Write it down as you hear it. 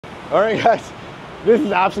Alright guys, this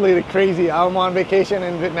is absolutely crazy. I'm on vacation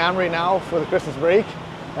in Vietnam right now for the Christmas break,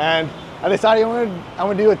 and I decided I'm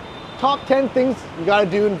gonna do a top 10 things you gotta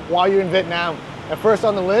do while you're in Vietnam. And first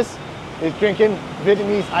on the list is drinking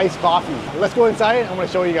Vietnamese iced coffee. Let's go inside, I'm gonna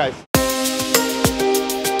show you guys.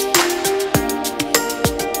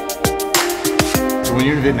 So when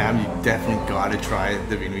you're in Vietnam, you definitely gotta try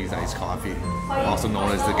the Vietnamese iced coffee, also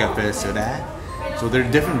known as the café soda. So there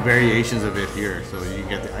are different variations of it here. So you can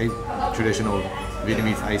get the traditional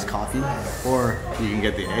Vietnamese iced coffee, or you can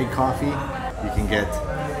get the egg coffee, you can get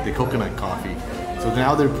the coconut coffee. So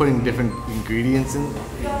now they're putting different ingredients in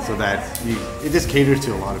so that it just caters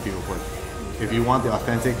to a lot of people. But if you want the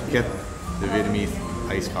authentic, get the Vietnamese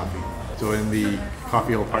iced coffee. So in the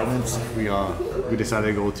coffee apartments, we decided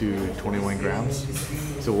to go to 21 grams.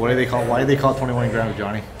 So what do they call? Why do they call 21 grams,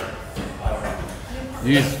 Johnny?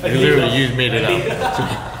 You literally made it up. So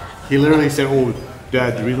he literally said, "Oh,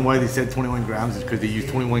 Dad, the reason why they said 21 grams is because they use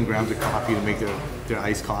 21 grams of coffee to make their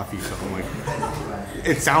iced coffee." So I'm like,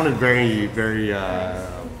 it sounded very, very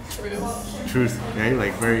truth, right?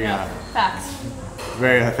 Like very facts,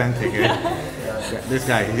 very authentic. Eh? This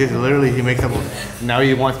guy, he makes up. Now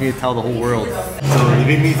he wants me to tell the whole world. So the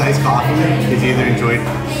Vietnamese iced coffee is either enjoyed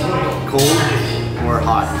cold or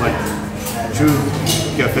hot, but true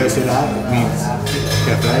café soda means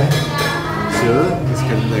café. Sure is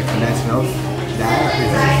the condensed milk. That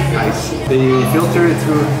is ice. They filter it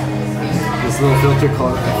through this little filter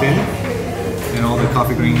called a fin, and all the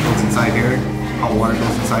coffee green goes inside here. Hot water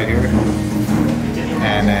goes inside here,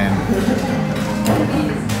 and then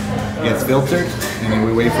it gets filtered, and then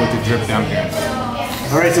we wait for it to drip down here.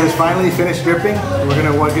 All right, so it's finally finished dripping. What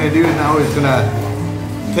we're gonna do now is gonna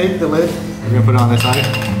take the lid. We're gonna put it on this side.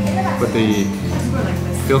 Put the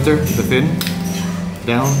filter, the fin,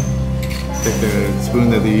 down. Take the spoon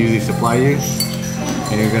that they usually supply you,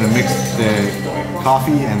 and you're gonna mix the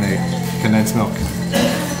coffee and the condensed milk.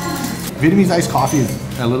 Vietnamese iced coffee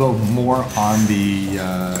is a little more on the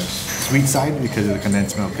sweet side because of the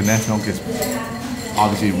condensed milk. Condensed milk is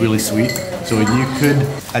obviously really sweet, so you could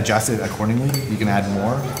adjust it accordingly. You can add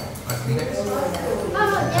more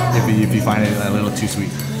if you find it a little too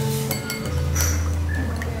sweet.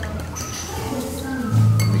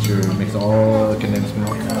 Make sure to mix all the condensed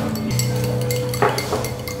milk.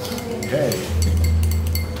 Okay.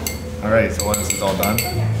 Alright, so once this is all done, you're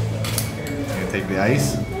gonna take the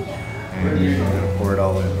ice and you're gonna pour it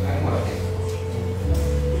all in.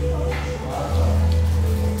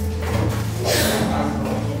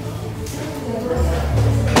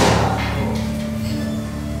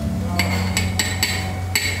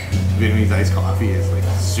 Vietnamese iced coffee is like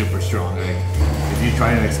super strong. Right? If you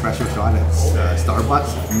try an espresso shot at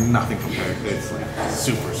Starbucks, nothing compared. It's like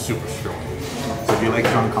super, super strong. So if you like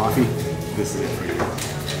strong coffee, this is it for you.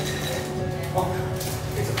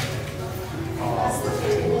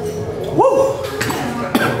 Woo!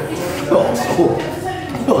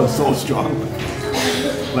 Oh, so strong.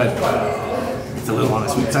 But it's a little on the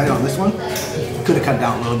sweet side on this one. Could have cut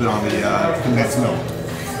down a little bit on the condensed milk.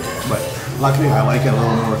 But luckily I like it a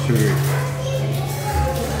little more sugary.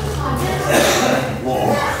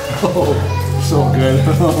 Whoa. Oh, so good.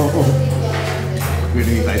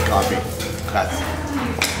 Vietnamese iced coffee. That's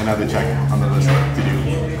another check on the list to do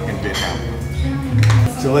in Vietnam.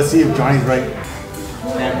 So let's see if Johnny's right.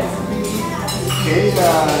 Okay,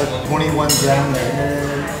 21 grams.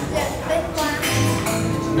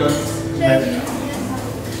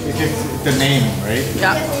 It's just the name, right?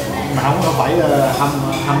 Yeah. Mà không phải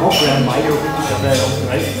 21 gram phải vô cà phê đâu,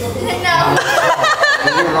 right? No.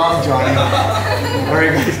 You're wrong, Johnny.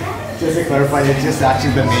 Alright guys, just to clarify, it's just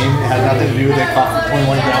actually the name. It has nothing to do with the coffee,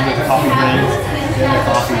 21 grams of coffee grains in the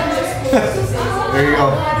coffee. There you go.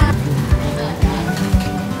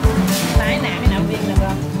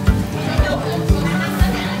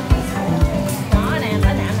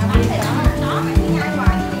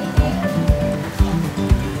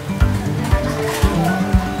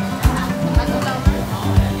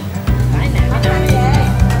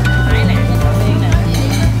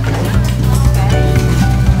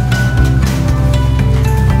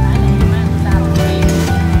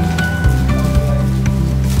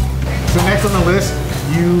 Next on the list,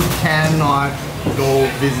 you cannot go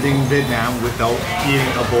visiting Vietnam without eating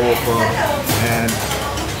a bowl of pho. And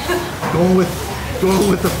going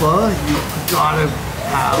with the pho, you gotta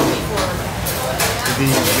have the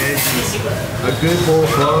veggies. A good bowl of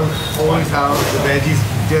pho always have the veggies.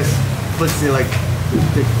 Just puts the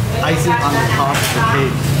icing on the top of the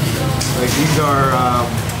cake. Like these are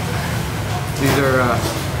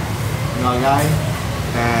ngai,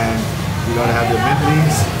 and you gotta have the mint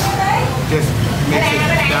leaves. Just makes it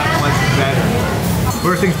that much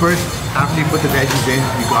First things first, after you put the veggies in,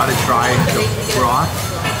 you gotta try the broth.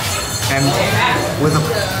 And with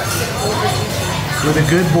a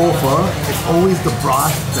good bowl pho, it's always the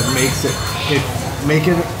broth that makes it. Make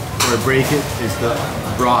it or break it is the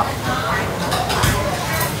broth.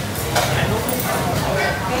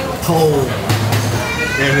 Oh,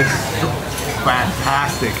 it is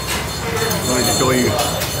fantastic. Let me show you.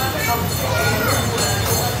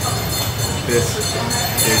 This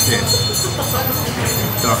is it.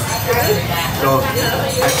 So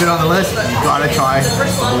that's it on the list. You gotta try the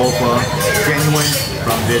bowl pho, genuine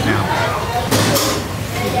from Vietnam.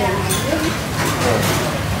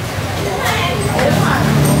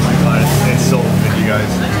 Oh my god, it's so good, you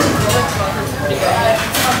guys.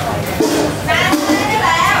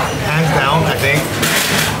 Hands down, I think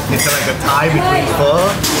it's like a tie between pho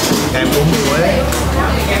and bún quay.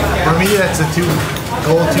 For me, that's the two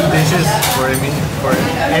go-to dishes for anytime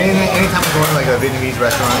I go to like a Vietnamese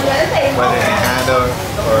restaurant, whether it's in Canada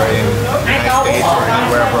or in the United States or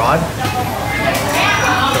anywhere abroad.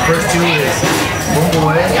 The first two is bún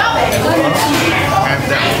quay and pho, hands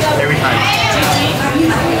down, every time.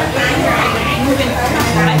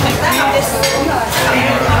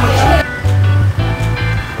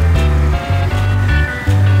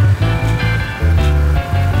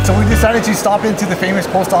 So we decided to stop into the famous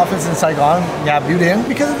post office in Saigon, Nha Bưu,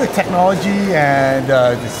 because of the technology and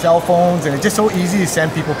the cell phones, and it's just so easy to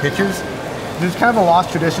send people pictures. There's kind of a lost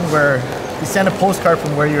tradition where you send a postcard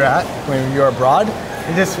from where you're at when you're abroad,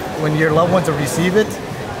 and just when your loved ones receive it,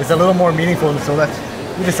 it's a little more meaningful. And so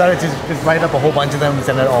we decided to just write up a whole bunch of them and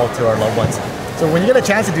send it all to our loved ones. So when you get a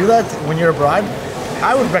chance to do that when you're abroad,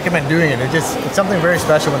 I would recommend doing it. It's something very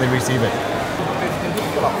special when they receive it.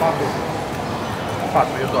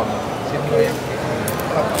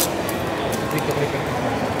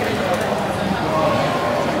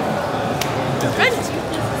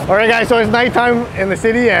 All right guys, so it's nighttime in the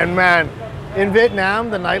city, and man, in Vietnam,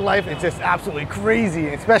 the nightlife is just absolutely crazy.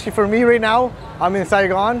 Especially for me right now, I'm in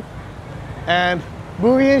Saigon, and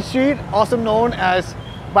Bưu Street, also known as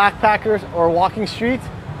Backpackers or Walking Street,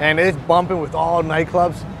 and it's bumping with all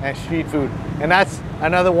nightclubs and street food. And that's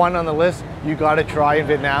another one on the list you gotta try in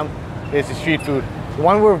Vietnam, is the street food. The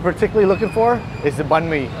one we're particularly looking for is the banh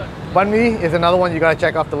mi. Banh mi is another one you gotta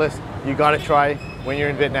check off the list. You gotta try when you're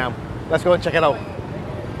in Vietnam. Let's go and check it out.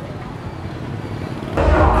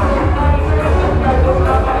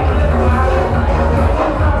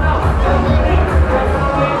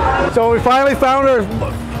 So we finally found our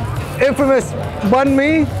infamous banh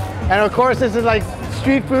mi, and of course this is like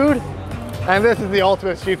street food, and this is the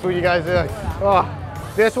ultimate street food, you guys. Oh,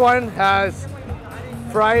 this one has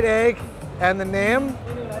fried egg and the nam,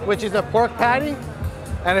 which is a pork patty,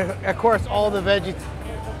 and of course all the veggies.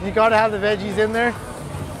 You gotta have the veggies in there.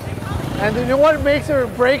 And you know what makes or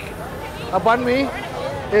break a banh mi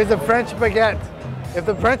is the French baguette. If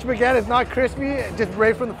the French baguette is not crispy, just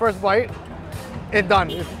right from the first bite, it's done.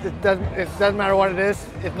 It doesn't matter what it is,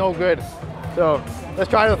 it's no good. So let's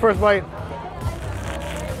try the first bite.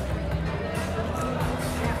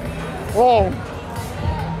 Whoa,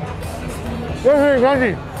 this is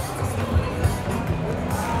crunchy.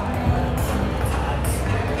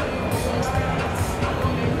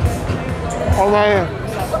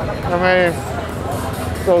 Amazing.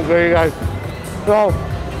 So good, you guys. So,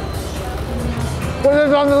 put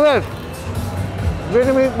this on the list.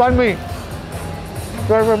 Vietnamese banh mi.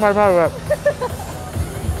 Sorry for my mouth.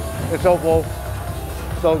 It's so full.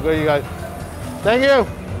 So good, you guys. Thank you.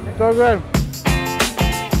 So good.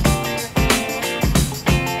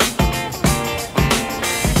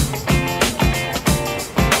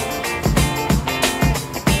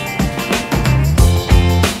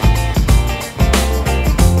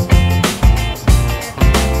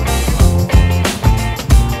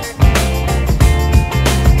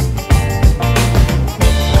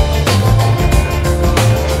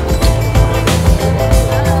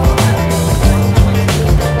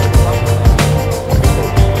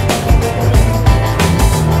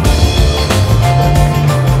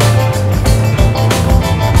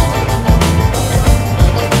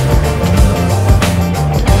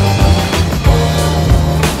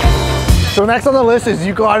 So next on the list is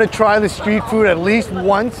you gotta try the street food at least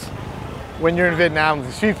once when you're in Vietnam.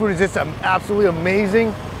 The street food is just absolutely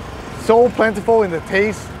amazing, so plentiful in the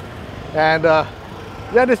taste, and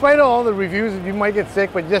yeah, despite all the reviews, you might get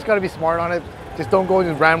sick, but you just gotta be smart on it. Just don't go and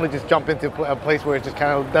just randomly just jump into a place where it just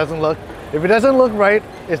kind of doesn't look. If it doesn't look right,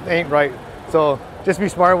 it ain't right. So just be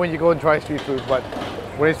smart when you go and try street food. But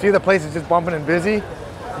when you see the place is just bumping and busy,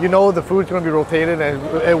 you know the food's going to be rotated, and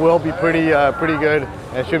it will be pretty good,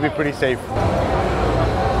 and it should be pretty safe.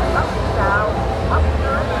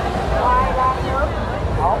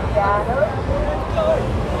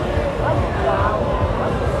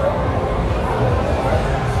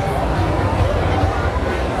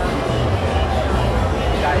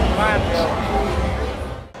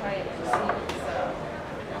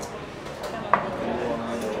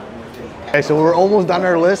 Okay, so we're almost done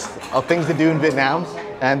our list of things to do in Vietnam,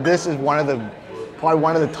 and this is probably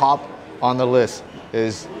one of the top on the list.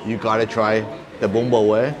 Is you gotta try the bún bò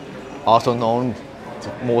Huế, also known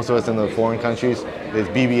to most of us in the foreign countries is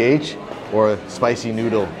BBH or spicy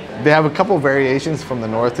noodle. They have a couple of variations from the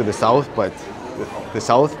north to the south, but the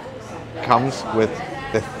south comes with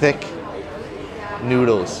the thick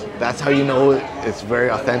noodles. That's how you know it's very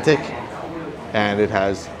authentic, and it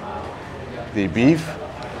has the beef,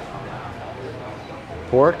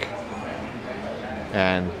 pork,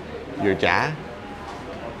 and your ja.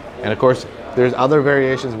 And of course, there's other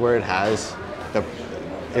variations where it has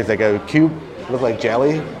it's like a cube, look like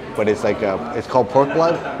jelly, but it's like it's called pork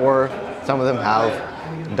blood, or some of them have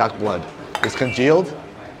duck blood. It's congealed,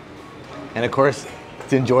 and of course,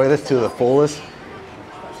 to enjoy this to the fullest,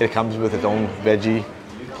 it comes with its own veggie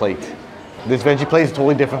plate. This veggie plate is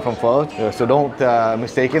totally different from pho, so don't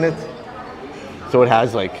mistake it. So it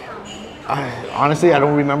has like, honestly, I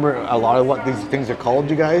don't remember a lot of what these things are called,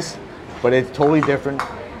 you guys, but it's totally different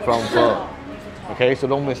from pho. Okay, so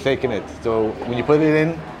don't mistake it. So when you put it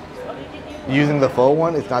in, using the pho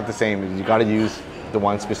one, it's not the same. You got to use the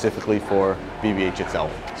one specifically for BBH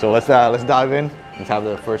itself. So let's dive in. Let's have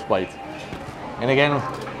the first bite. And again,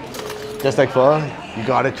 just like pho, you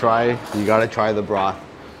gotta try the broth.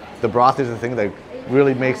 The broth is the thing that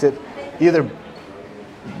really makes it, either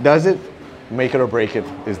does it, make it or break it,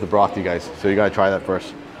 is the broth, you guys. So you gotta try that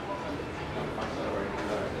first.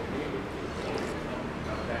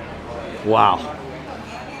 Wow,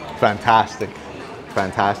 fantastic,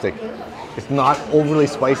 fantastic. It's not overly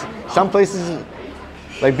spicy. Some places,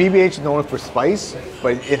 like BBH is known for spice,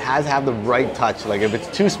 but it has to have the right touch. Like if it's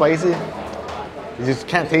too spicy, you just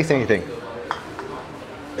can't taste anything.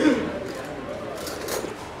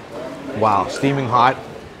 Wow, steaming hot.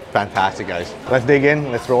 Fantastic, guys. Let's dig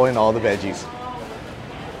in, let's throw in all the veggies.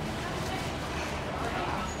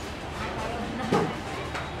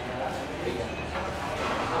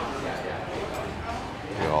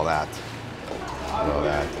 Look at all that. Look at all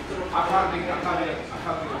that.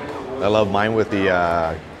 I love mine with the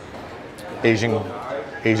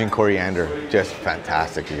Asian coriander. Just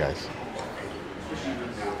fantastic, you guys.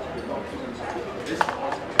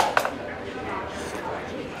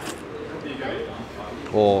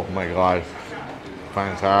 Oh my God,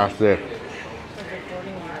 fantastic.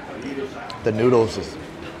 The noodles is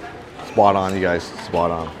spot on, you guys,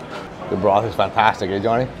 spot on. The broth is fantastic, eh,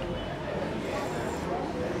 Johnny?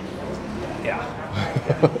 Yeah.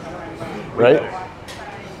 Right?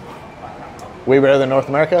 Way better than North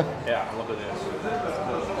America? Yeah, look at this.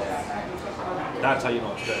 That's how you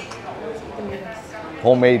know it's good.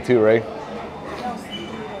 Homemade too, right?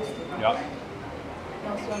 Yep.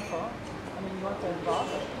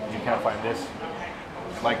 You can't find this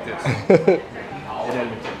like this in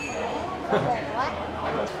Edmonton.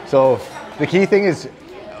 So the key thing is,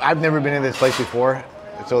 I've never been in this place before.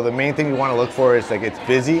 So the main thing you want to look for is like it's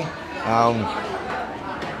busy.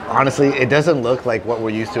 Honestly, it doesn't look like what we're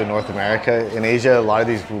used to in North America. In Asia, a lot of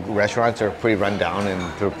these restaurants are pretty run down and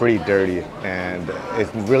they're pretty dirty. And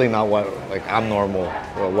it's really not what I'm normal,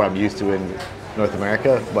 or what I'm used to in North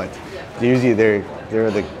America. But usually they're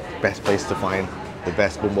the best place to find the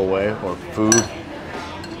best bún bò Huế or food.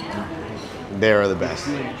 They are the best.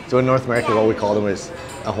 So in North America, what we call them is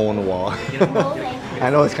a hole in the wall.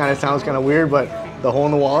 I know it sounds kind of weird, but the hole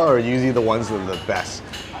in the wall are usually the ones that are the best.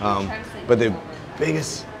 But the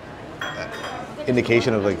biggest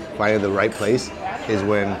indication of like finding the right place is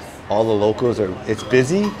when all the locals are, it's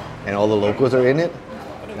busy and all the locals are in it.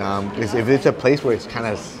 If it's a place where it's kind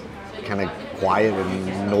of quiet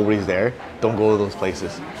and nobody's there, don't go to those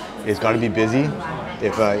places. It's got to be busy.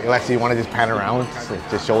 If actually you want to just pan around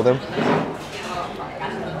to show them.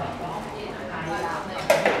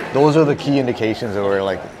 Those are the key indications that we're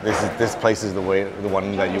like, this place is the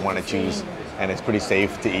one that you want to choose, and it's pretty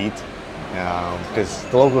safe to eat. Because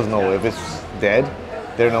the locals know if it's dead,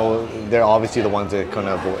 they're obviously the ones that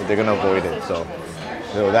they're gonna avoid it. So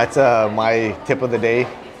that's my tip of the day.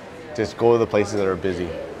 Just go to the places that are busy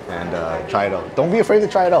and try it out. Don't be afraid to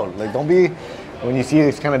try it out. Like, don't be, when you see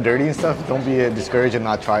it's kind of dirty and stuff, don't be discouraged and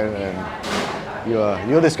not try it. And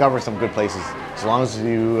you'll discover some good places as long as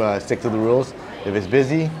you stick to the rules. If it's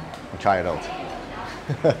busy, try it out.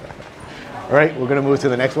 All right, we're gonna move to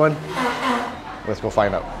the next one. Let's go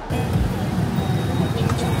find out.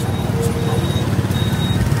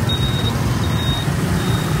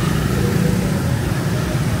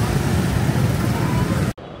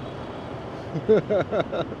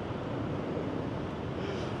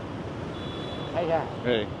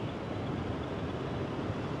 Hey.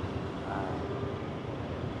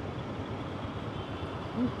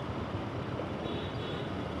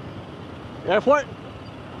 Airport?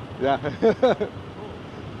 Yeah.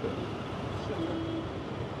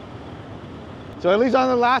 So at least on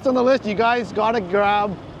the last on the list, you guys gotta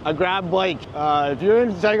grab a grab bike. If you're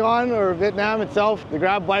in Saigon or Vietnam itself, the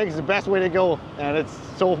grab bike is the best way to go, and it's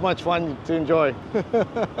so much fun to enjoy.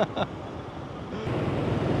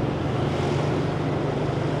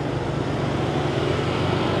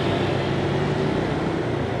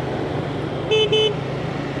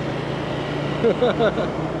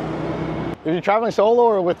 If you're traveling solo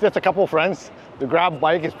or with just a couple of friends, the grab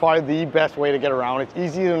bike is probably the best way to get around. It's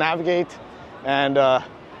easy to navigate, and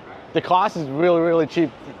the cost is really cheap.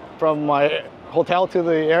 From my hotel to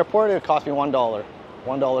the airport, it cost me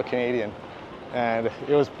 $1 Canadian, and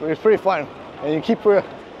it was pretty fun. And you keep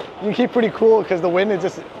pretty cool because the wind is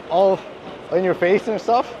just all in your face and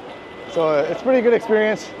stuff. So it's a pretty good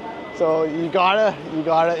experience. So you gotta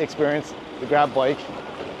experience the grab bike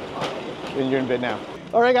when you're in Vietnam.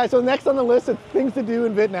 All right, guys. So next on the list of things to do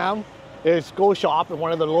in Vietnam is go shop at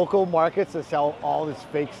one of the local markets that sell all this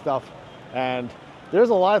fake stuff. And there's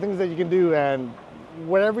a lot of things that you can do, and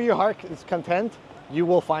whatever your heart is content, you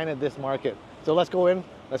will find at this market. So let's go in,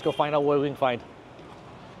 let's go find out what we can find.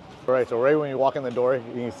 All right, so right when you walk in the door,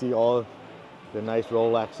 you can see all the nice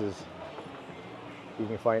Rolexes. You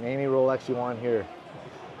can find any Rolex you want here.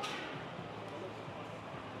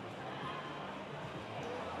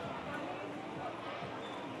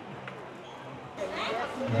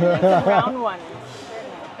 That's a round one.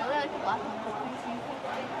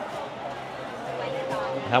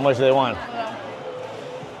 How much do they want?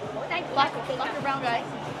 Black or brown, guys?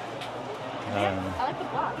 I like the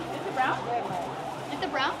black. Is it brown? Is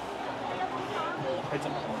it brown?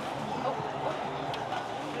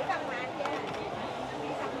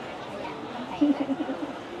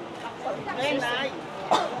 Very nice.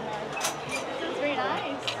 That's very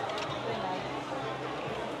nice.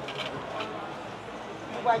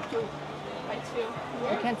 By two. By two.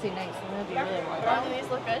 You can't say nice. I'm gonna be really more. Oh, do these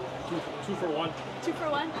look good? Two for one. 2 for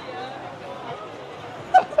 1?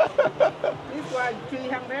 This one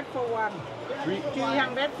 300 for one.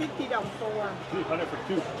 350 dong for one. 300 for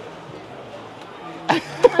two.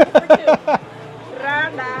 100 for 2.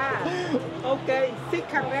 Rada. Okay,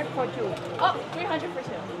 600 for two. Oh, 300 for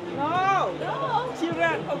 2. No. No.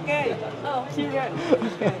 Children, okay. Oh. Children.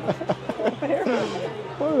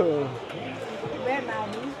 Very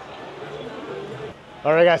nice.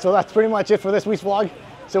 All right, guys. So that's pretty much it for this week's vlog.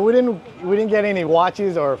 So we didn't get any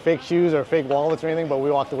watches or fake shoes or fake wallets or anything, but we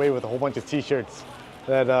walked away with a whole bunch of T-shirts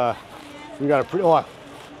that we got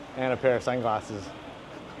and a pair of sunglasses.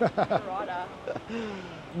 The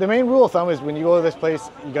main rule of thumb is when you go to this place,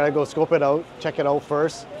 you gotta go scope it out, check it out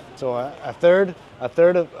first. So a third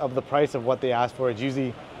of the price of what they ask for is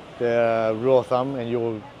usually the rule of thumb, and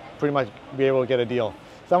you'll pretty much be able to get a deal.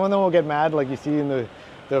 Some of them will get mad, like you see in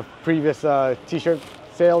the previous T-shirt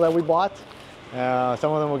sale that we bought.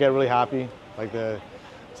 Some of them will get really happy, like the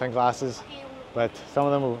sunglasses, but some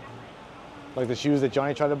of them will, like the shoes that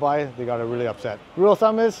Johnny tried to buy, they got really upset. Rule of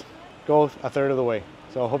thumb is go a third of the way.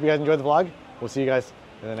 So I hope you guys enjoyed the vlog. We'll see you guys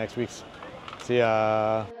in the next weeks. See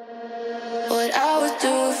ya. What I would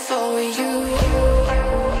do for you.